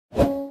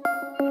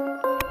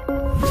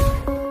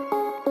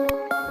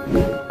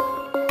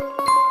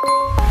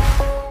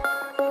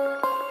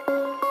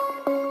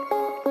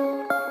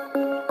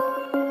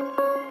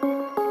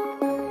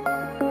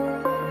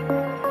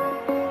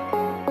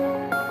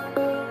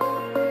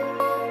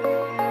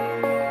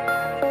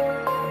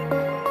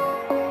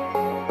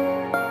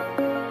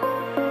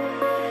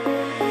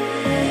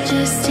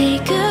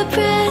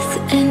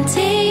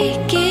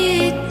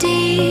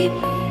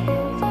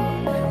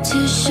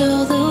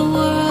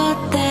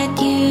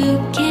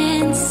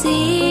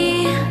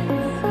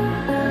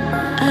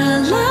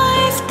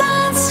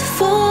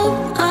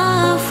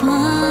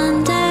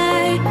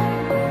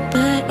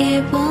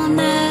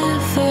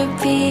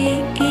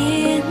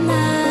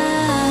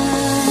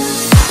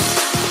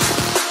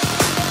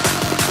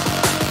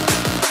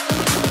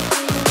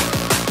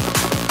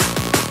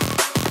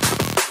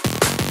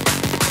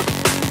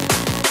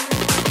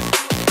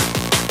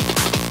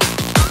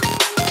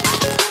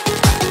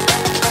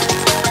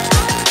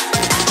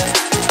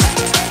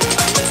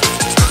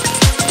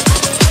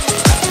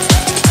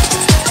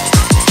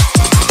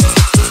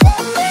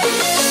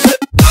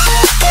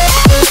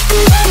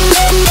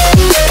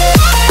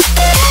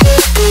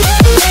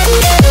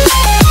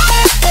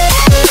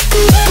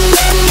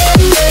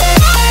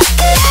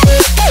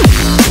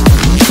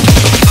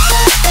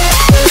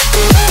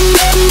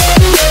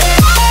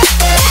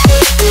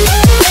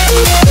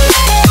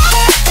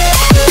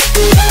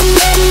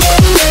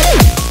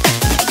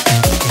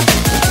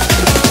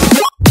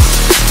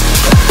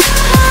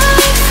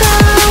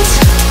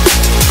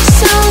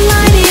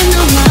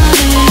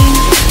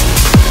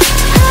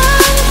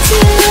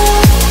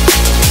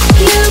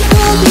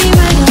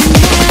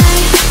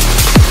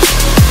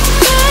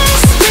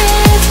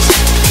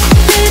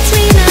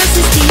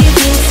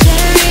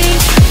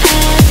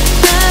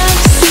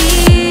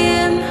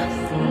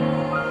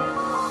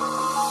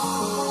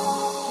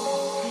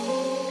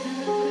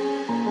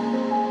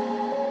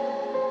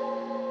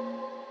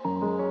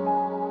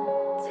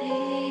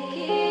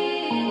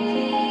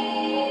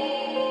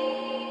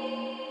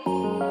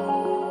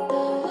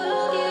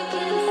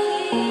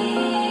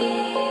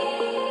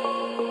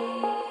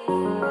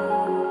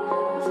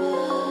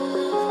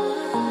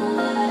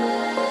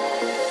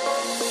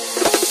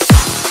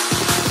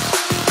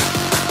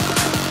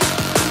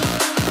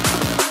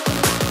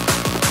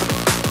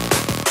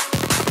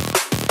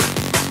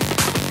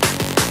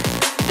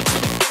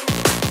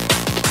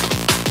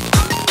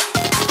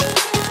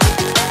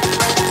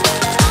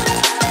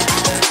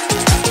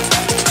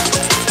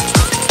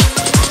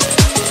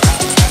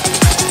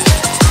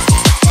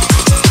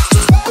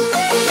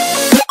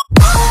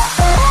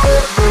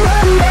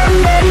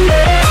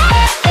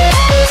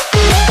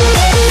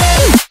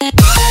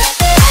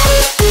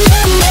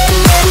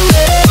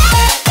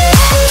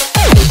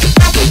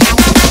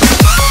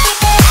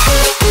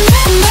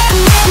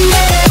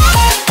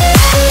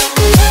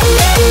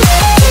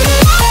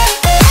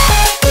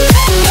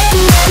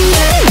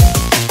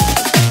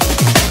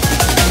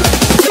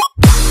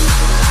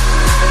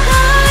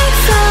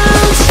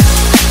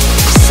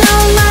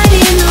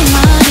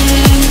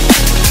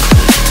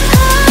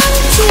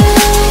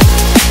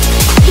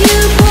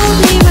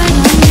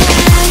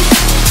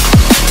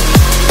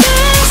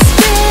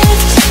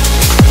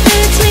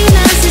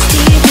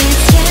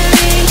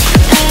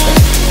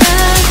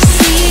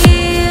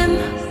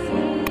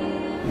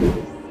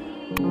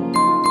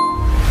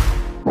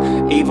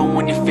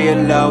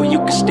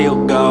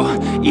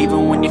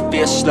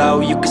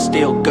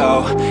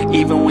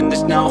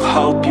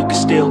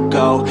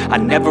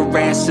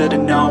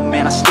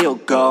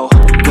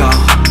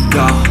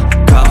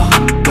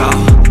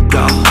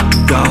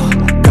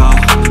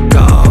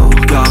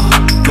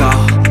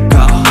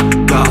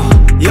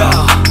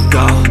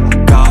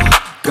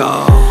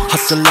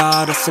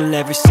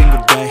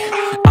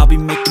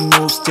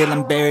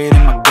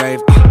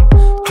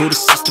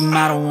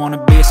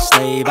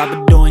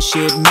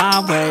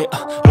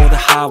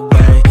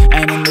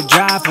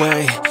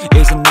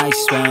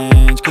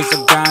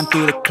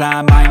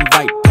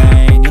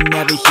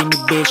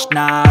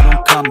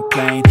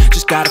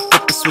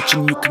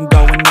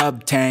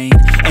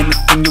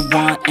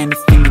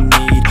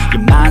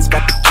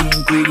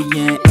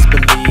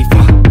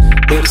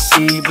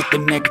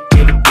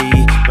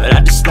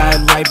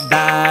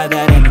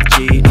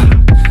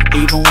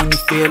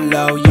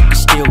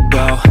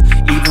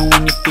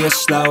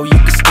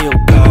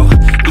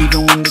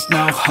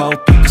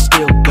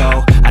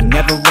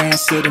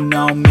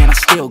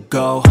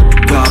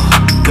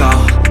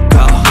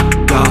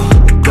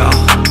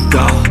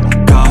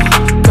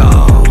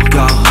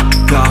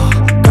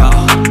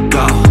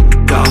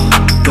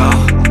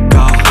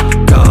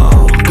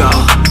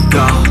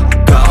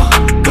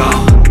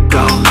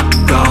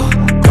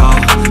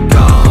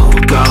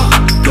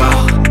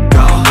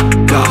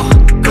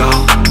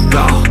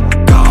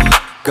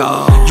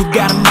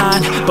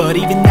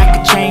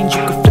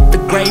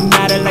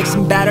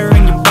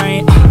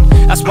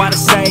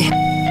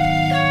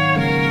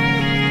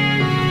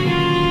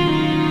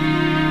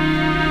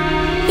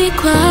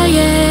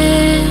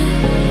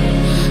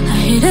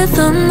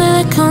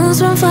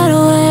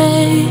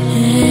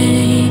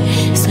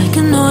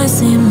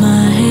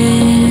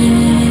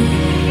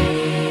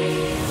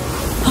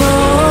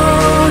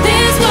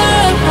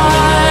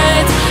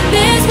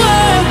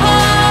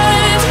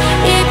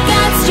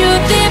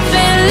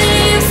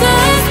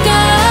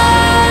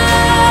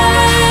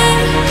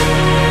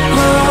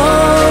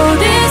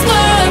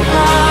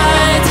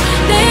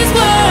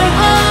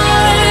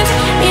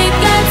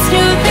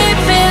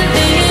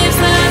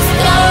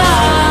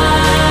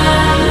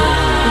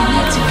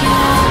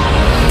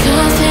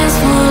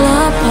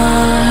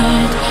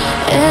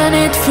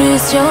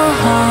frees your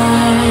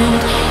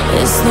heart,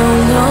 it's no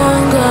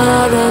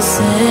longer the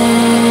same.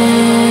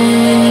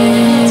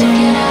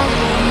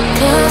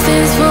 'Cause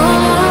it's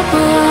fall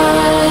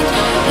apart,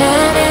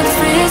 and it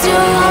frees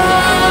your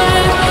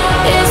heart,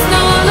 it's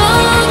no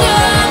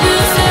longer the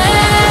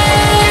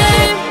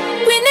same.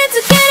 We need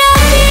to get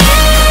out here.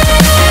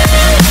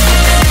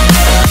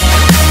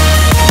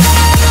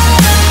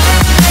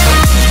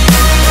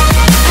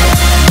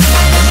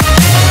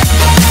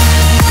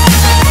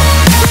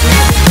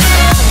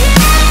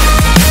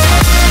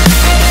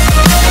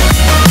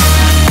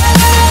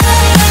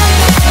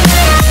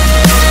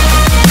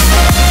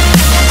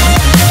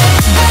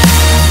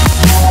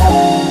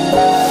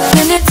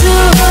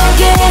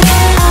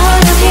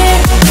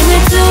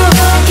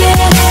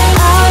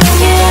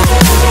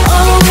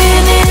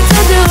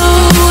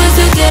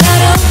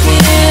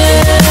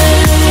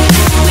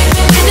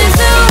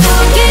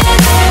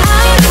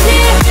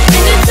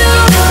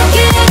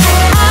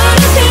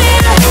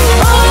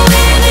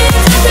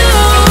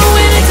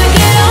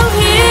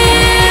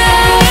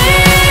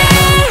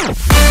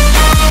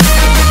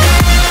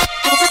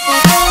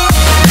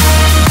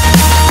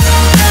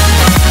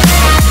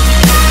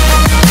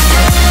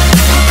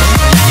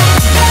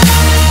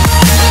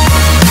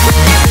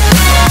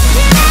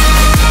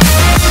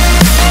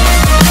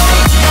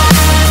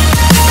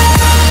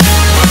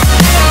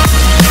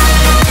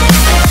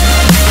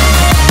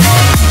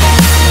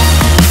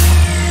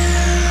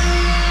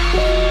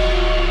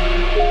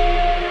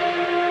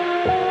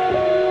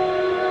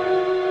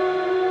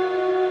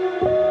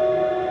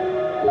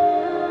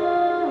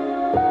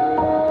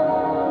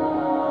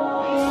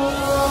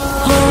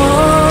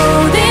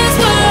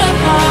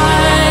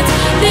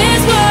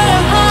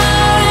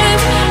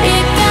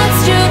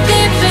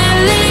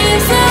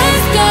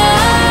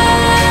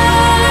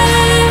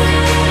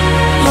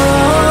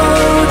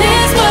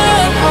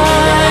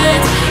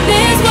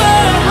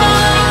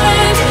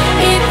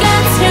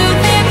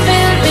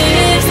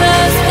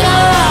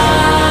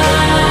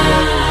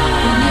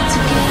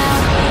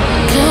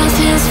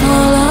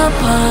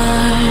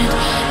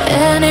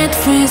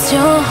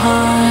 Your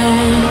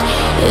heart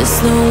is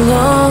no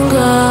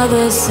longer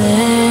the same.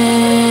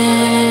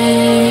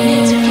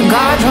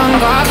 Got drunk,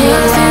 got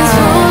Cause it's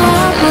fall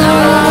apart,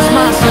 I lost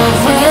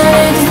myself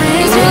again.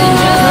 frees You your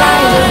just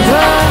like a heart,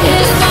 drug.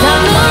 it's no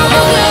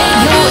longer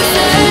the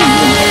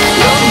same.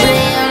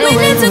 We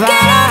need to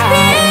get up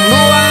here.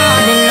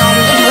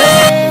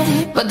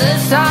 But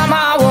this time I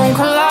won't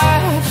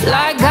collapse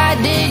like I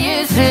did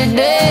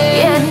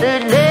yesterday.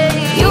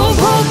 You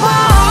broke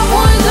my heart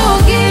once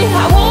again.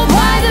 I won't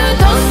buy the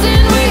dust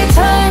in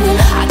return.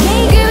 I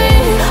can't give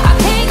it, I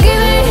can't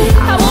give it,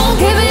 I won't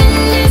give it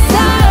this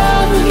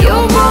time. You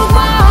broke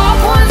my heart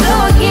once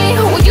again.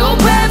 Well, you're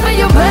bad, but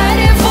you're bad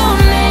for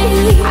me.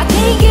 I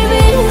can't give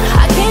it,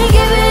 I can't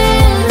give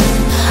it.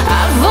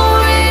 I've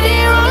already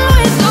run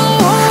with the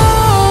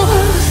wolves,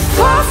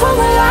 far from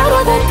the light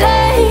of the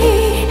day.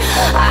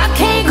 I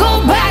can't go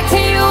back to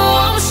you,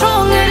 I'm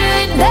stronger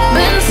today.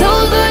 Been to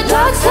the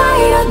dark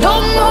side, I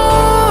don't know.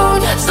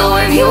 So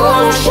if you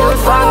wanna shoot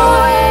far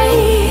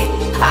away,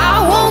 I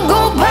won't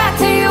go back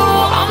to you.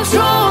 I'm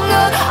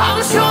stronger, I'm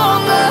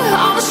stronger,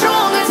 I'm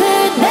stronger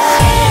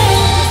today.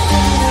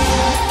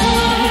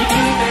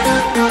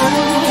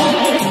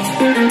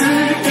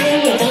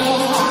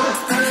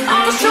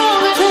 I'm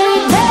stronger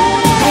today.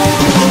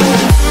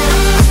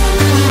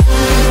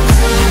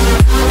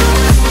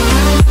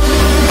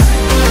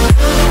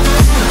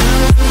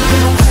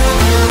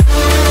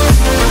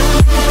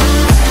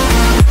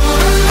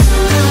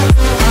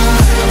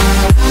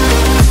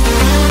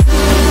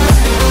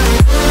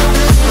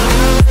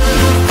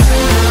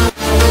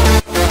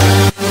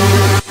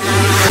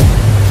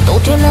 Tú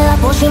tienes la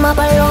pócima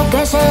para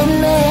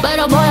enloquecerme,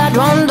 pero voy a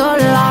draw the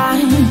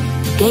line,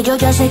 que yo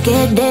ya sé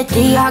que es de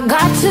ti. I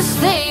got to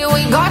stay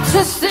away, got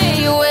to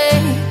stay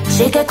away.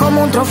 Sé que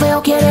como un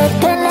trofeo quieres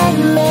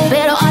tenerme,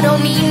 pero I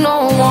don't need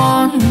no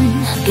one,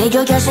 que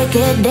yo ya sé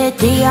que es de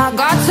ti. I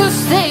got to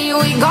stay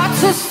away, got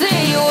to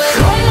stay away.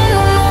 No, no,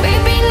 no, no.